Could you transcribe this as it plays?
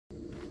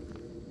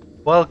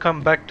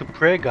Welcome back to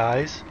Prey,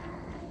 guys.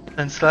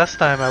 Since last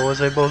time I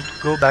was able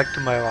to go back to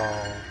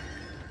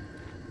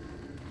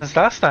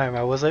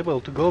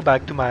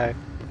my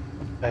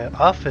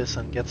office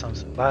and get some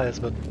supplies,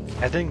 but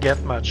I didn't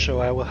get much, so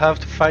I will have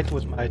to fight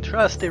with my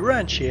trusty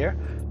wrench here.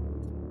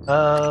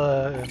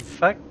 In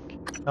fact,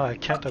 no, I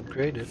can't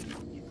upgrade it.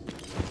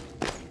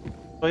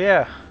 So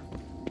yeah,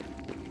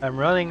 I'm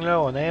running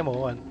low on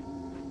ammo and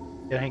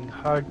getting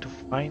hard to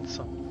find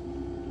some.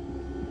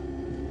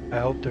 I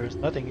hope there's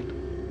nothing in it.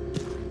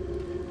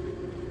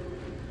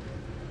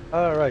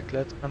 Alright,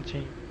 let's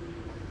continue.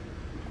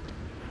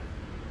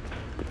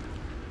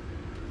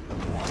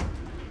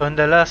 So in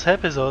the last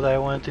episode I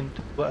went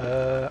into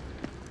a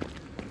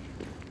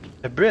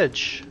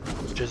bridge,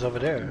 which is over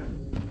there.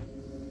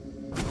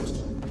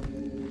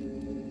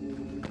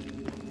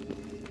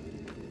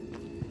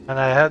 And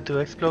I had to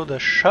explode a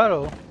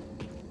shuttle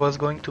that was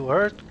going to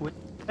Earth, which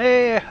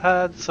may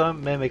had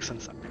some mimics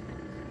inside.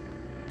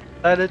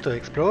 I decided to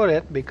explode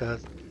it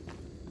because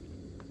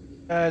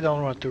I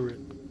don't want to risk.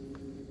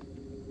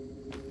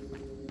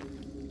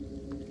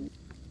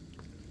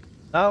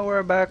 Now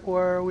we're back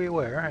where we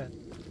were, and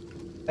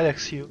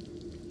Alexu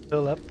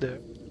still up there.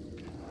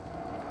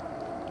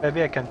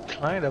 Maybe I can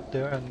climb up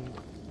there and...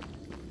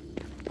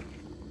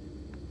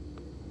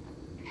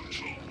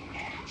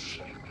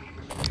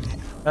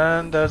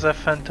 And there's a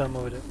phantom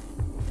over there.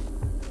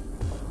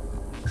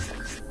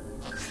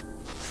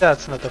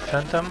 That's not a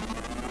phantom.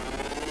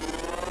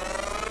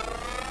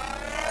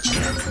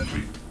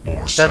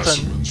 That's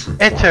an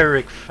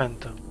etheric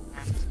phantom.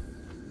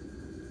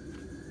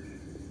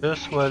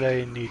 Just what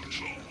I need.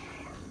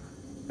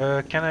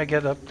 Can I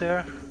get up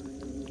there?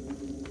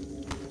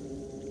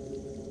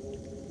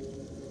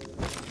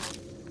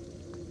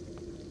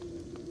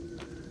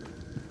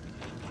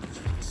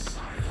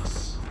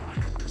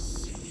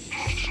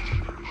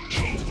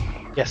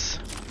 Yes.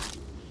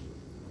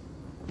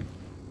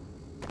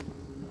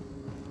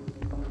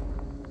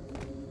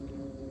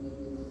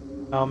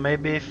 Now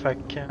maybe if I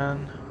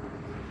can...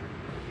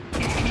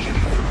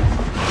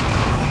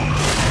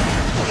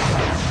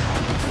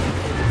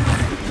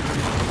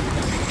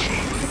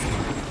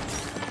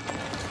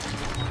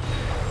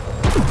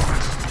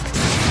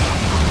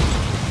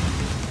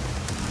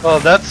 Oh,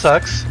 that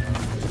sucks.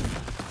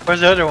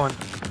 Where's the other one?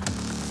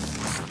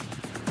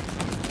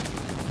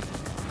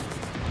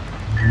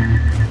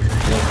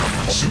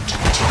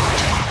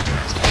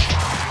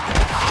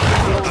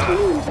 Good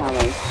afternoon,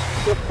 fellows.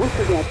 Don't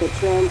forget that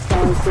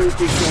Trans-Star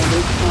safety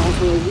standards call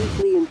for a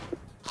weekly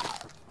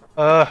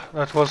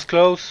That was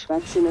close.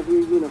 inspection of your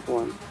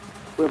uniform.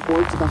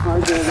 Report to the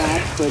hardware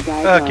lab for a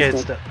diagnostic. Okay,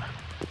 it's done.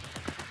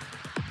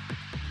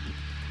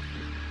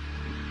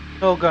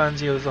 No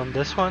guns used on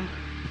this one.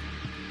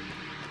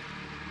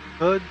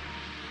 Good.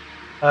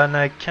 And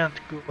I can't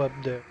go up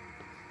there.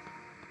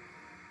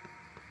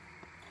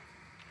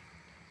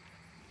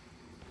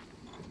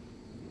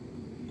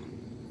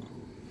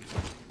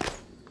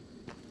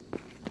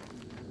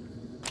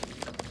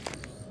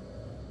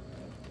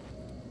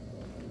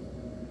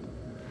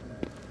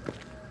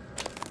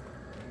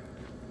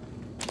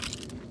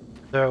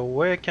 Is there a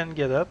way I can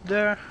get up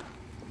there?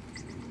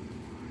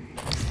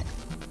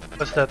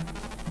 What's that?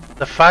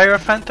 The fire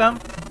phantom?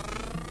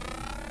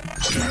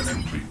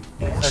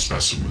 A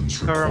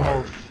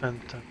thermal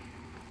phantom.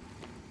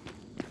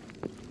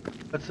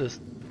 What's this?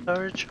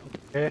 Storage?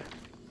 Okay.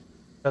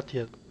 Not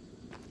yet.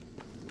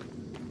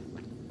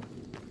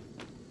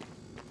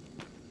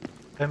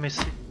 Let me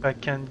see if I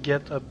can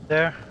get up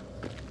there.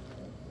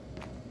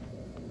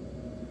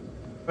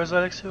 Where's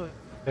Alexio?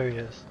 There he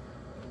is.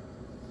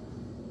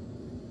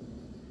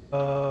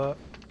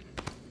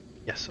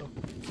 Yes. Okay.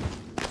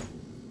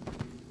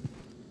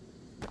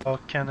 How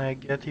can I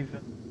get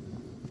even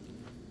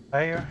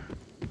higher?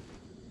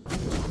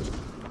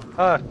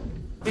 Ah,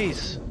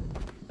 please.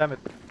 Damn it.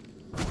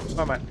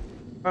 Where am I?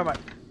 Where am I?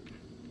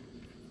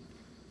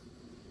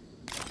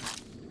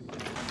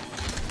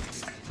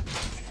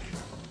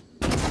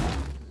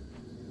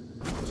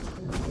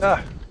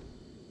 Ah.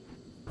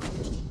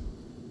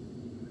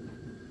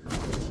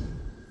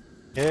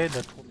 Okay,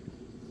 that will...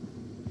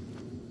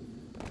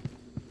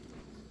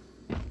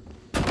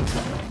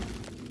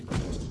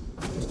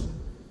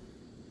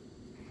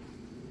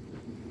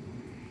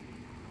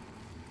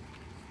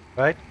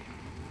 Right?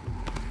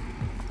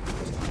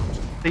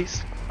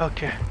 Please?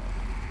 Okay.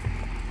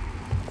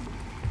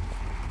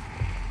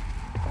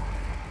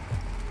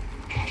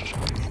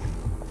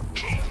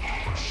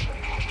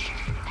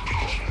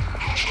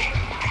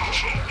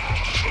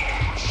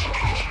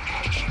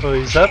 So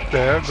he's up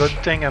there. Good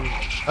thing I'm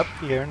up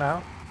here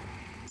now.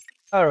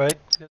 Alright,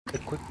 just a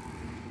quick...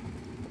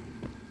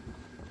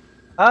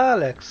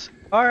 Alex,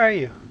 how are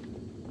you?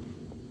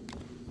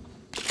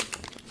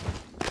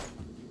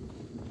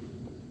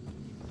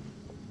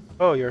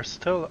 Oh, you're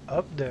still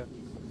up there.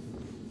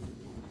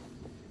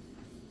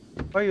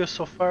 Why are you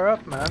so far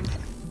up, man?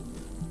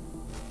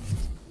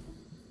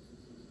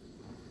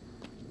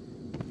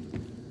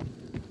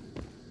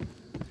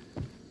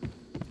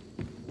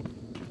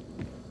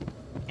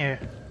 Here.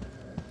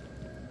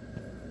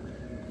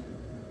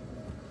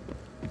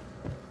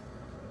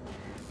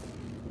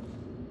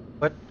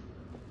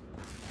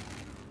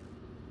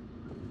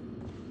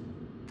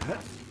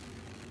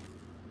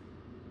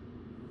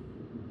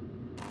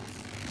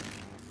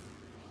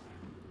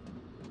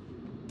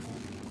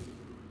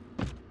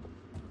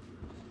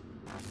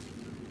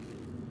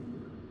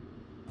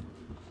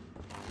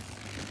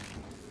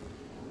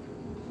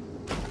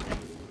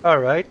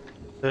 Alright,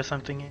 there's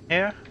something in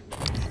here.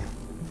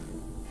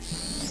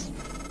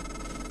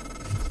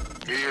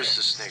 You used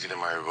to sneak into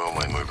my room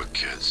when we were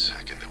kids,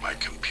 hack into my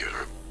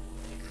computer.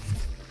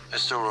 I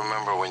still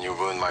remember when you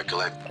ruined my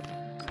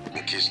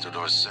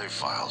Conquistador save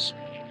files.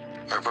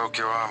 I broke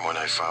your arm when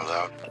I found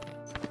out.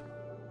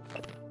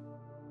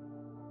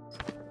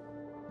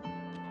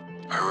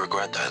 I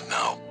regret that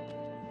now.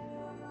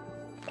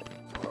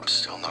 I'm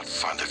still not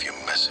fond of you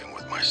messing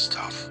with my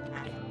stuff.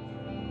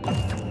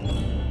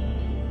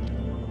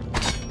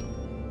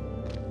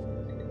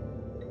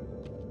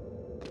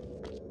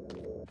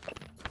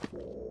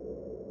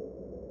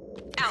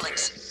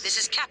 Alex, this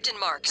is Captain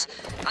Marks.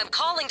 I'm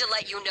calling to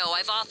let you know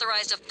I've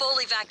authorized a full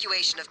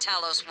evacuation of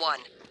Talos 1.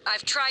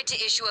 I've tried to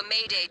issue a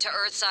mayday to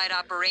Earthside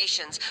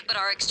operations, but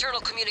our external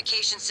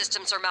communication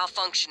systems are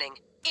malfunctioning.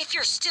 If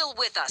you're still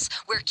with us,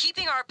 we're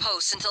keeping our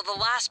posts until the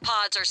last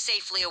pods are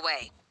safely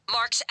away.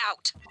 Marks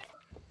out.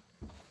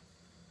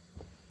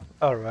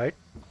 Alright.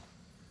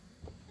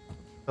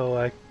 So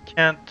I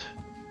can't...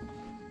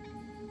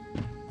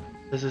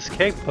 This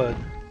escape pod.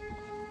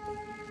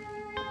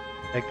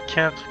 I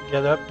can't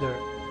get up there.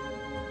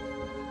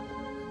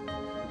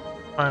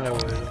 Find a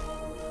way.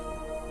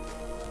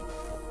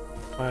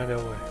 Find a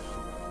way.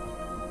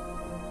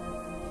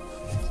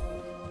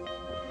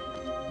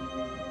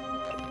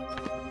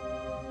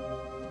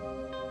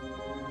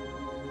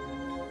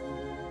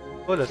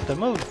 Oh, that's the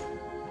move.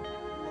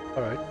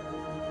 Alright.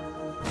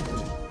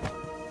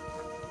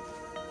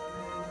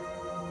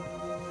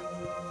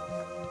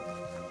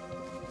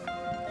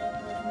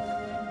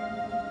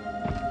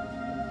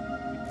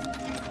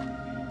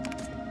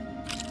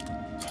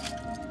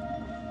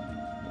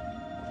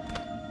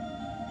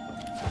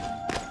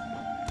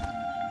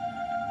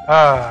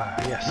 Ah,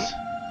 yes.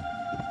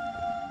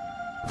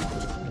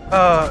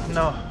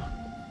 No.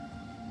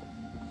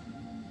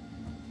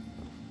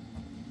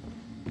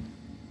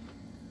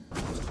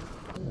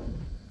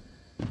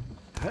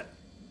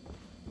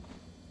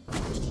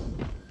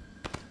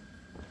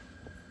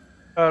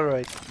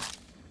 Alright.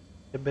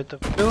 A bit of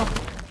glue.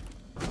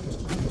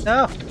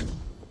 No!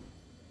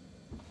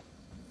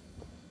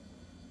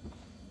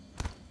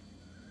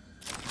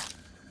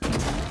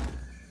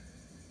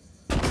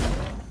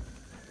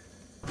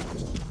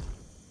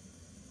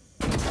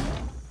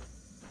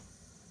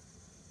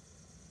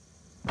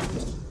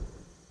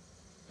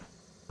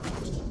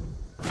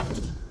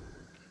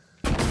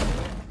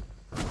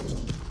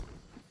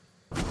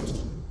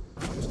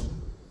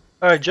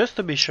 Alright, just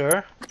to be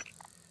sure.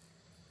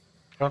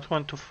 Don't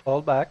want to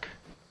fall back.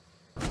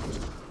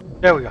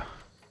 There we go.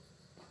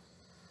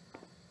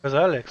 Where's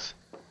Alex?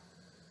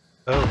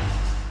 Oh.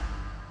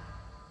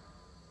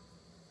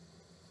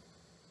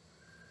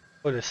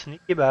 Oh, the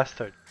sneaky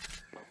bastard.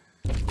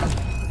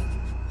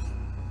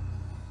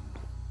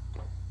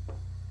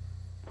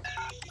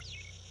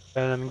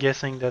 And I'm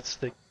guessing that's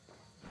the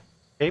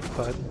escape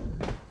pod.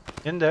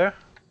 In there.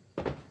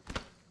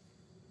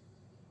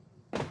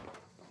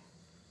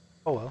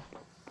 Oh well.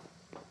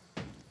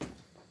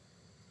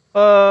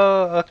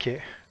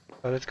 Okay.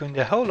 So let's go in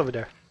the hole over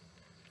there.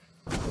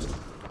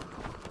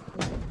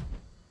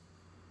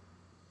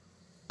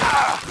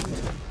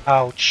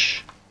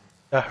 Ouch.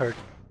 That hurt.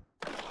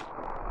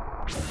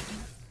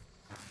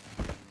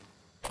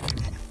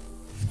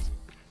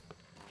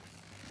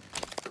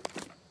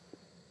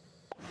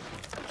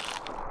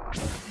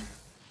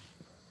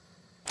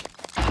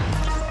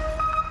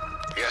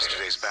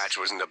 Yesterday's batch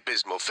was an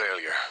abysmal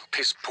failure.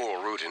 Piss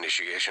poor route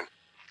initiation.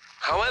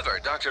 However,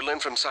 Dr. Lin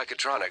from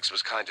Psychotronics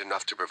was kind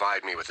enough to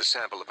provide me with a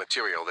sample of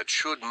material that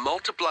should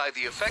multiply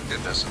the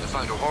effectiveness of the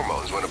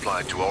phytohormones when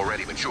applied to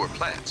already mature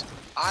plants.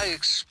 I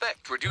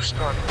expect reduced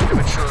cognitive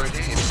maturity,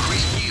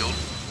 increased yield,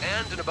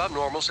 and an above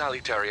normal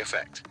salutary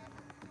effect.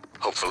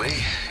 Hopefully,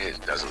 it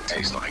doesn't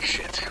taste like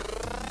shit.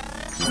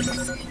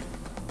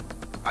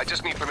 I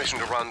just need permission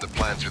to run the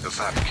plant through the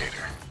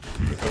fabricator.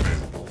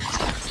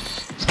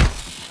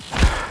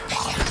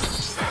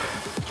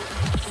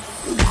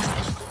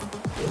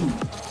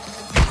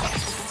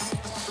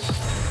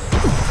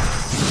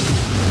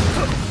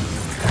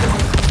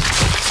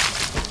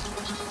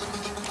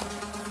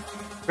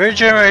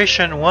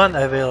 Regeneration 1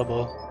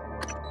 available.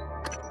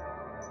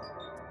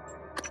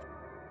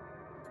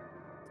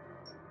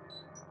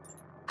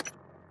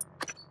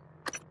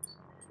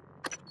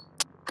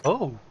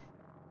 Oh.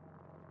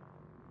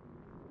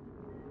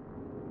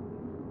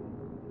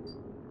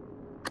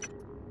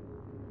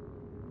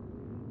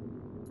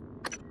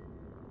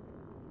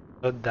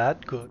 Not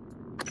that good.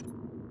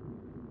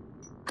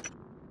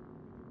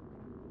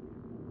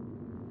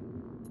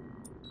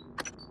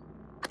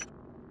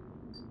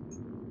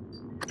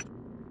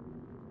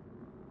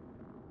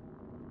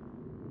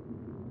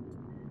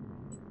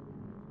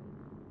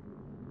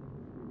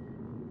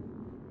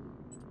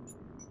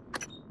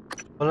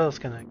 What else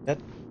can I get?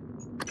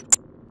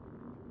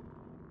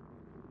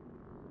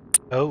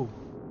 Oh,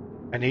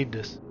 I need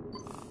this.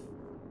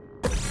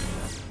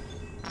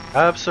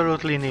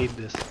 Absolutely need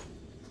this.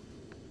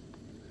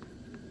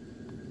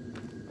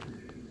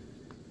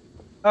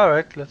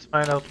 Alright, let's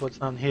find out what's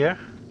on here.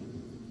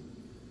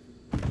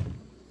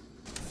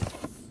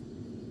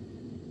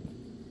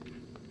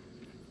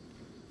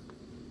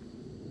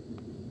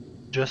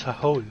 just a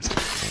hole.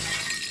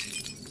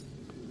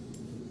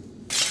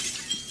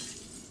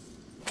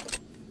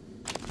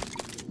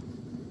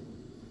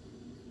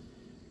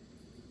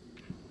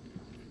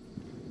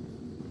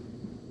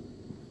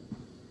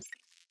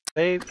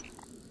 Save.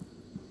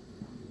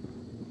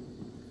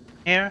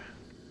 Here.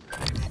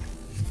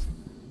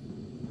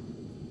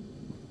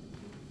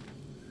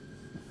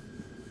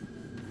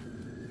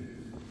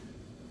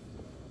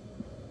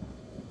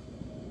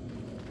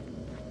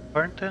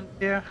 Important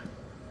here.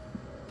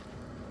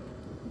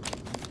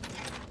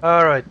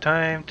 Alright,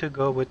 time to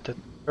go with the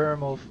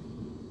thermal.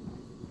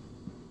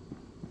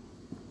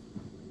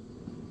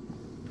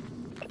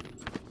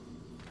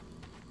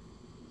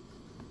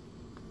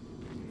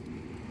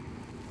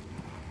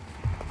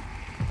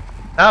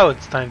 Now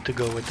it's time to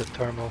go with the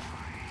thermal.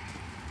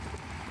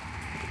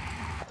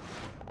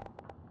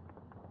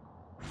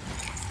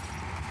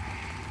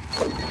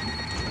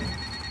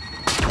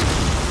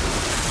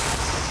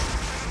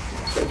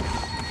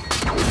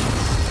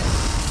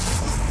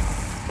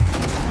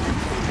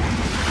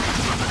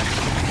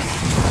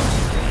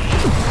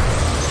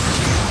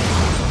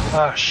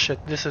 Ah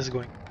shit, this is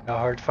going to be a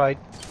hard fight.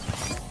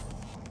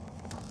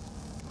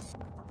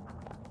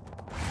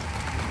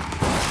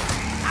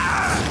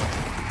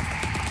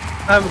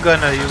 I'm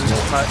gonna use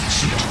my...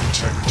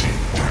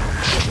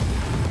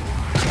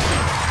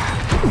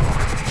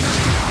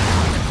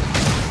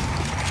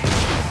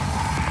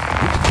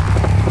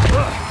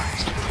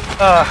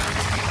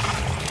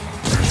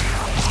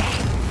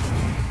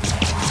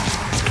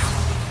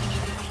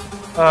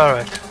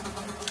 Alright.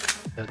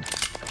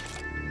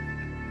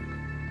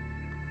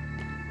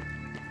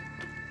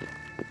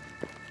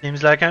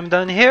 Seems like I'm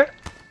done here.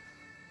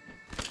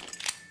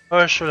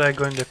 Or should I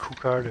go in the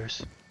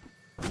cookarders?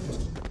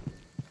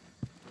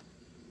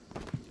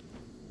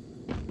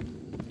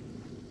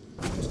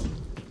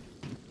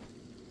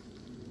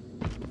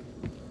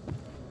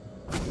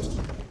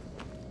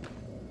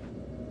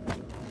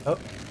 Oh.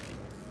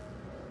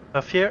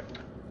 Stuff here.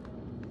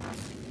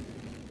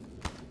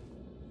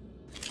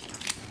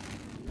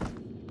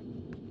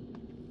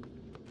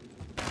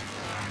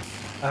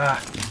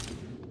 Ah.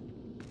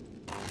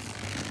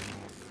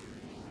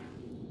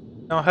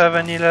 Don't have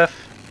any left.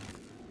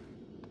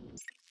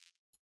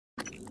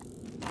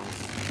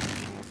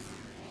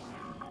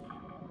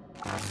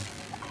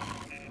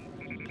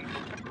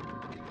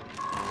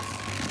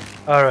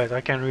 Alright, I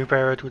can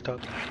repair it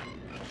without...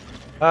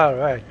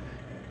 Alright.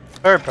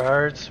 Spare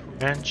parts,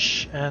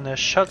 wrench, and a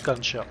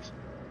shotgun shell.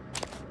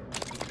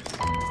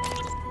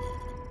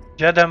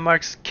 Jedi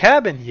Mark's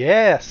cabin,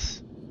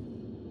 yes!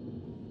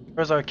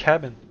 Where's our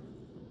cabin?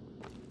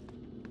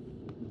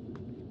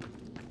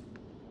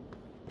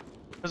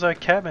 Where's our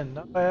cabin?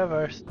 Now I have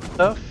our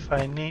stuff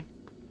I need.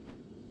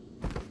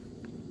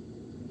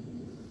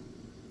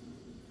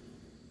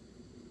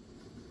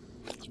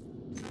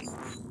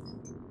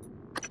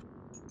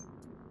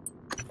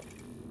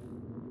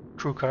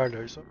 Crew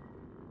carders.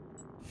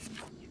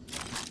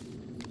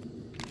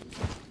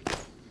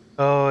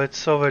 Oh,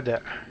 it's over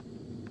there.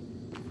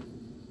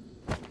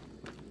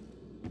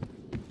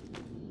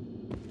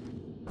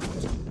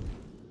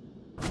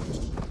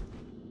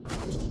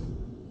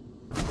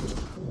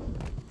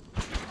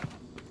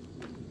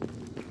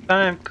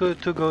 Time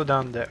to go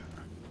down there.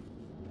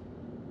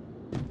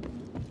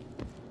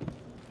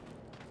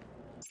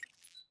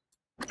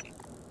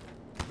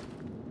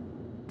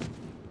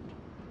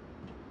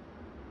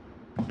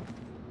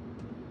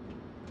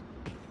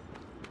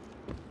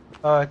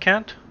 Oh, I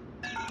can't?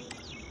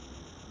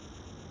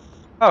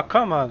 Oh,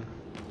 come on.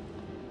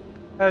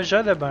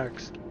 Jedi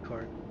Mark's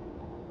card.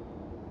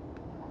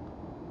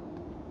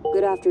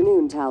 Good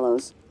afternoon,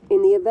 Talos.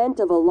 In the event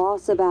of a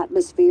loss of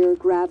atmosphere,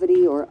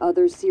 gravity, or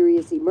other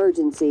serious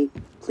emergency,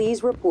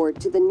 please report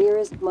to the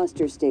nearest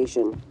muster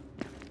station.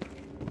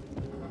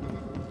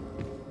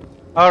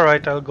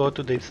 Alright, I'll go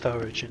to the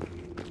storage.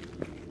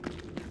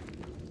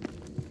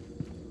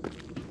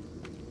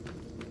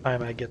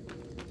 Time I get...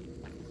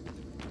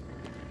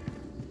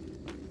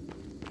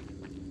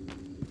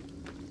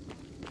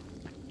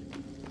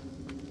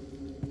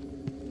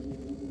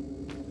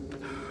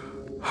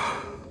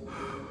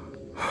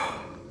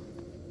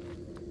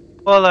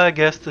 Well, I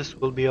guess this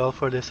will be all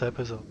for this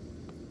episode.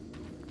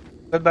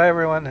 Goodbye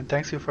everyone, and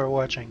thanks you for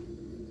watching.